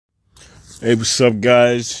Hey, what's up,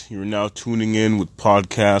 guys? You're now tuning in with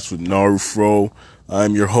Podcast with Narufro.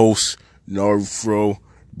 I'm your host, Narufro,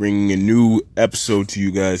 bringing a new episode to you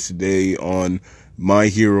guys today on My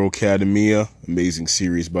Hero Academia. Amazing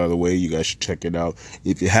series, by the way. You guys should check it out.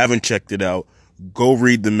 If you haven't checked it out, go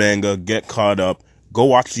read the manga, get caught up, go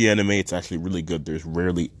watch the anime. It's actually really good. There's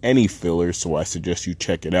rarely any fillers, so I suggest you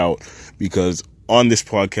check it out because on this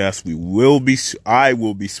podcast, I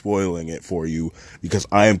will be spoiling it for you because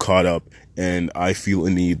I am caught up and I feel a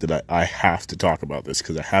need that I have to talk about this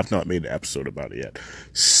because I have not made an episode about it yet.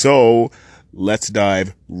 So let's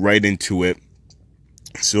dive right into it.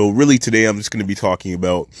 So really today I'm just going to be talking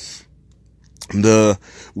about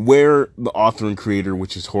where the author and creator,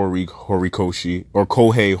 which is Kohei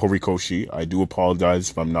Horikoshi. I do apologize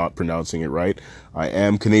if I'm not pronouncing it right. I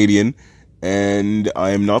am Canadian. And I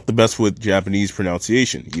am not the best with Japanese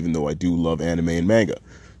pronunciation, even though I do love anime and manga.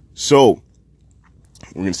 So,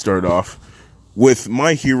 we're going to start off with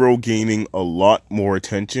My Hero gaining a lot more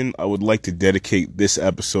attention. I would like to dedicate this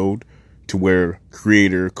episode to where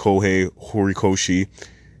creator Kohei Horikoshi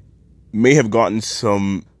may have gotten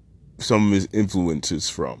some of his influences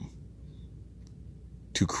from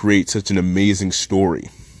to create such an amazing story.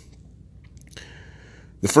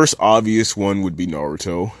 The first obvious one would be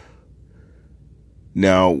Naruto.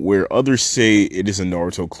 Now, where others say it is a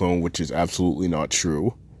Naruto clone, which is absolutely not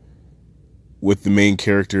true, with the main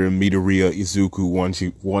character Midoriya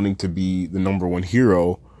Izuku wanting to be the number one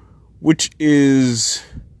hero, which is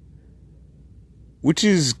when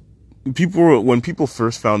people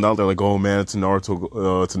first found out, they're like, "Oh man, it's a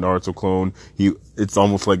Naruto clone." It's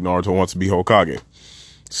almost like Naruto wants to be Hokage.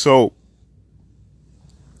 So,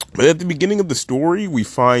 but at the beginning of the story, we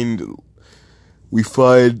find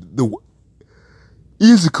the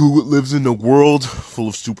Izuku lives in a world full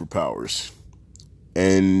of superpowers.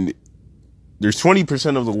 And there's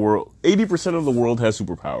 20% of the world, 80% of the world has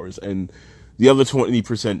superpowers, and the other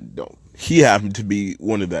 20% don't. He happened to be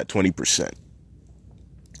one of that 20%.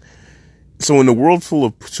 So in a world full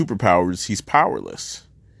of superpowers, he's powerless.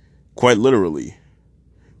 Quite literally.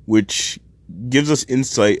 Which gives us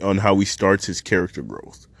insight on how he starts his character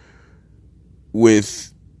growth.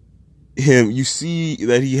 With him, you see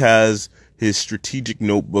that he has his strategic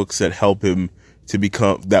notebooks that will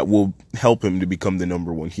help him to become the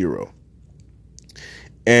number one hero.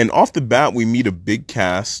 And off the bat, we meet a big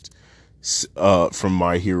cast from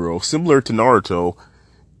My Hero, similar to Naruto.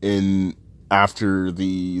 After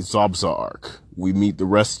the Zabuza arc, we meet the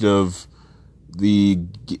rest of the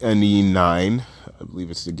Genin 9. I believe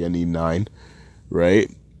it's the Genin 9, right?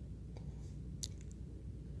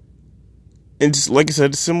 And just, like I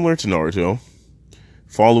said, similar to Naruto.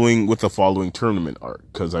 Following tournament arc,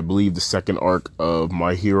 because I believe the second arc of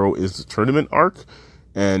My Hero is the tournament arc,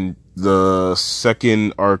 and the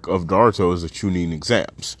second arc of Naruto is the Chunin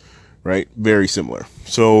exams, right? Very similar.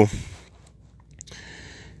 So,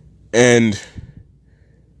 and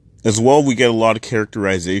as well, we get a lot of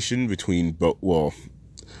characterization between both. Well,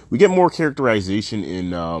 we get more characterization in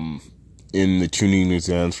the Chunin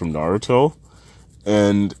exams from Naruto,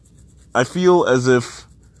 and I feel as if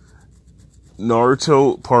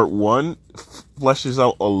Naruto Part 1 fleshes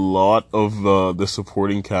out a lot of the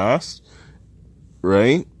supporting cast,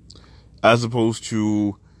 right? As opposed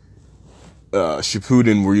to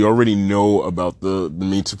Shippuden, where you already know about the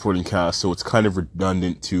main supporting cast, so it's kind of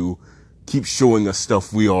redundant to keep showing us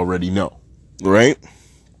stuff we already know, right?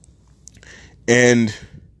 And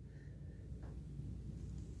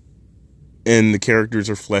the characters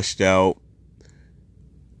are fleshed out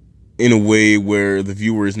in a way where the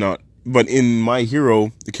viewer is not. But in My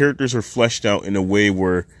Hero, the characters are fleshed out in a way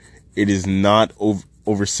where it is not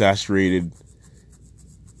oversaturated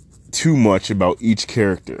too much about each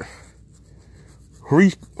character.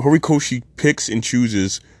 Horikoshi picks and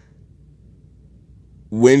chooses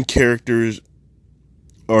when characters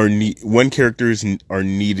are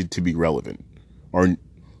needed to be relevant, or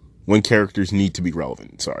when characters need to be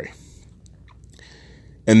relevant. Sorry,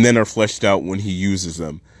 and then are fleshed out when he uses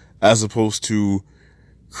them, as opposed to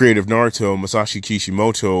creative Naruto, Masashi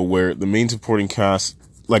Kishimoto, where the main supporting cast,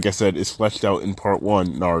 like I said, is fleshed out in Part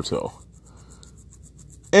 1, Naruto.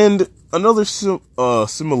 And another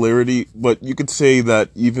similarity, but you could say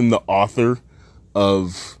that even the author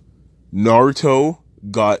of Naruto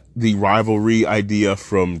got the rivalry idea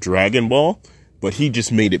from Dragon Ball, but he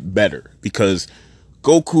just made it better, because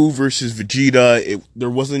Goku versus Vegeta, there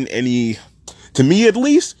wasn't any, to me at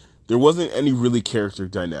least, there wasn't any really character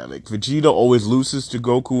dynamic. Vegeta always loses to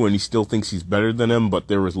Goku and he still thinks he's better than him, but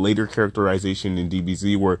there was later characterization in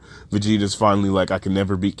DBZ where Vegeta's finally like, I can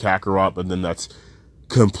never beat Kakarot, but then that's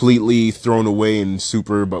completely thrown away in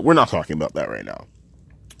Super, but we're not talking about that right now.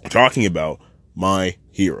 We're talking about My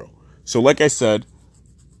Hero. So like I said,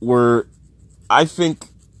 I think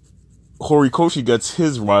Horikoshi gets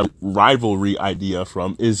his rivalry idea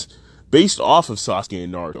from is based off of Sasuke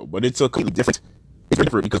and Naruto, but it's a completely different. It's very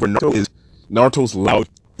different because where Naruto's loud,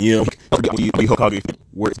 the Hokage,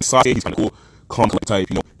 where Sasuke he's kind of cool, calm type.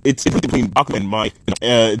 It's between Bakugo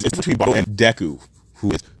and it's between Bakugo and Deku,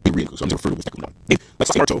 who is the Rinku. So I'm referring to as Deku now. Like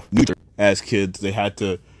Naruto, Naruto, as kids, they had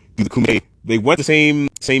to do the Kumei. They went to the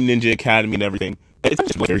same ninja academy and everything. It's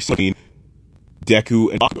just very similar. Deku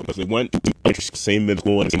and Bakugo, because they went to the same middle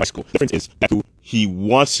school and the same high school. The difference is Deku, he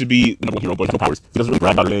wants to be the number one hero, but he has no powers. He doesn't really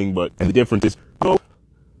brag about anything, and the difference is,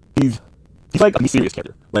 he's like a serious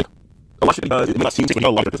character. Like, a lot of shit he does, it may not seem to, but a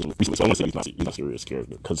lot of it recently, so I want to say he's not a serious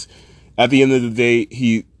character, because at the end of the day,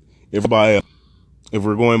 if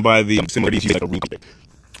we're going by the similarities, he's like a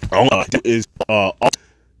reincarnation.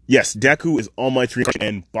 Yes, Deku is All Might's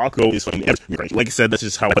reincarnation, and Bakugo is fucking Emperor's reincarnation. Like I said, that's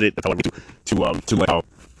just how I put it. That's how I read to like how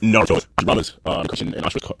Naruto is Rama's reincarnation, and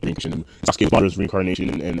Ashura's reincarnation, and Sasuke is Madara's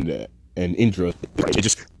reincarnation, and Indra. It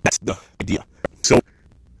just, that's the idea. So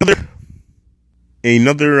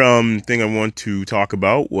another thing I want to talk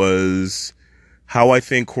about was how I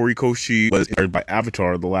think Horikoshi was inspired by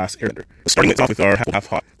Avatar: The Last Airbender. Starting off with our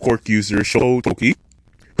half-hot quirk user Shotoki,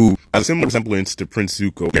 who has a similar resemblance to Prince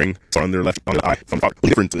Zuko, wearing on their left on the eye from father. The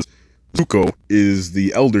difference is Zuko is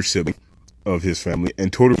the elder sibling of his family,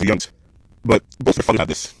 and Todoroki the youngest. But both their fathers have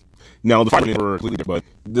this. Now the fathers were completely different,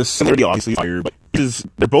 but the similarity obviously is higher. But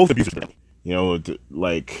they're both abusers.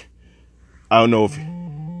 Like, I don't know if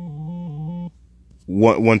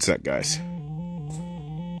one sec, guys.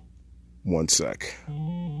 1 sec.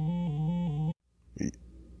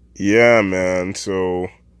 Yeah, man. So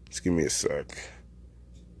just give me a sec.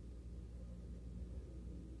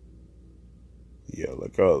 Yeah,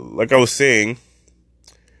 like I was saying.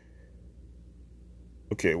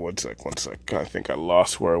 Okay, 1 sec. I think I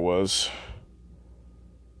lost where I was.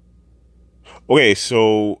 Okay,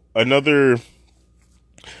 so another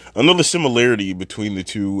similarity between the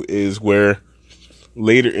two is where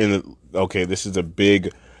later this is a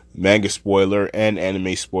big manga spoiler and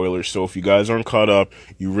anime spoiler. So if you guys aren't caught up,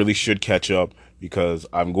 you really should catch up, because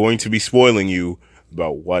I'm going to be spoiling you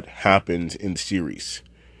about what happened in the series.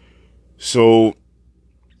 So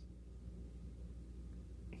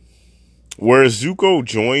whereas Zuko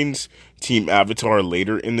joins Team Avatar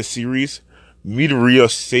later in the series, Midoriya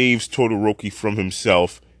saves Todoroki from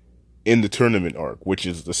himself in the tournament arc, which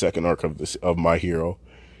is the second arc of My Hero.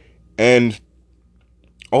 And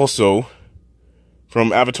also,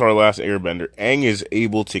 from Avatar: Last Airbender, Aang is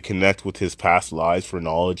able to connect with his past lives for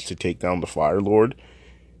knowledge to take down the Fire Lord.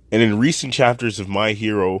 And in recent chapters of My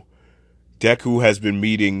Hero, Deku has been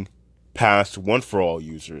meeting past One For All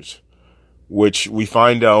users, which we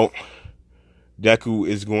find out Deku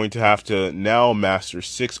is going to have to now master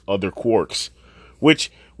 6 other quirks.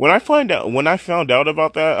 Which, when I found out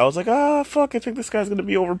about that, I was like, fuck, I think this guy's gonna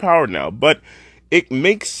be overpowered now. But it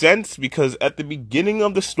makes sense, because at the beginning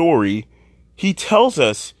of the story, he tells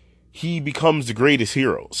us he becomes the greatest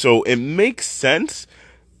hero. So it makes sense,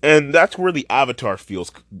 and that's where the Avatar feel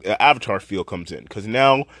comes in, because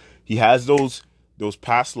now he has those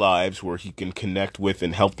past lives where he can connect with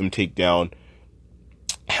and help him take down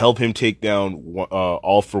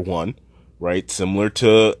All For One, right? Similar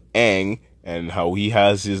to Aang, and how he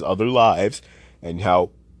has his other lives, and how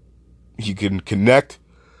he can connect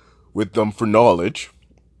with them for knowledge,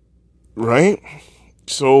 right?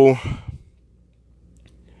 So,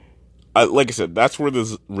 like I said, that's where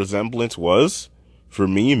the resemblance was for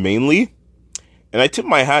me, mainly. And I tip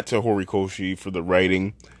my hat to Horikoshi for the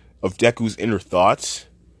writing of Deku's inner thoughts.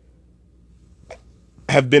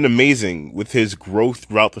 Have been amazing with his growth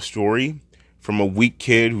throughout the story, from a weak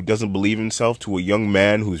kid who doesn't believe in himself to a young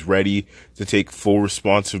man who's ready to take full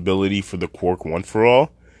responsibility for the quirk One For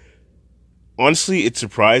All. Honestly, it's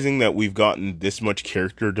surprising that we've gotten this much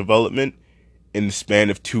character development in the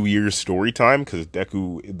span of 2 years story time, because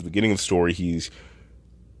Deku, at the beginning of the story, he's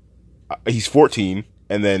 14,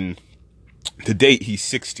 and then to date, he's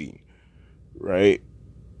 16, right?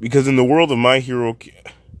 Because in the world of My Hero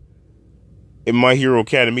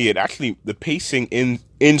Academy, the pacing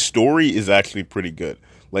in story is actually pretty good.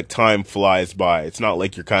 Like, time flies by. It's not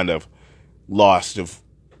like you're kind of lost of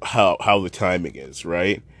how the timing is,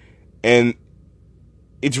 right? And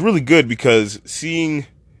it's really good, because seeing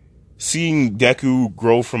Deku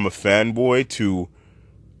grow from a fanboy to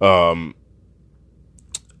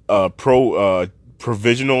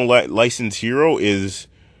provisional licensed hero is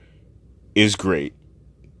great.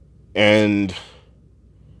 And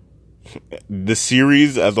the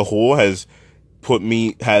series as a whole has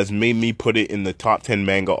made me put it in the top 10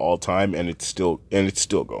 manga all time, and it's still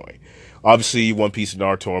going. Obviously, One Piece and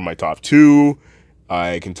Naruto are my top two.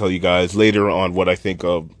 I can tell you guys later on what I think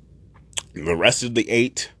of the rest of the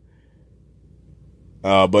 8.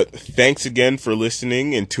 But thanks again for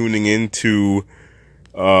listening and tuning in to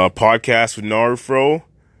podcast with Narufro.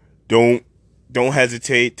 Don't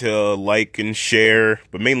hesitate to like and share,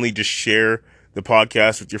 but mainly just share the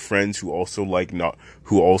podcast with your friends who also like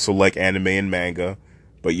anime and manga.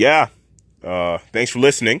 But yeah, thanks for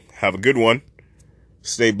listening. Have a good one.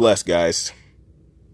 Stay blessed, guys.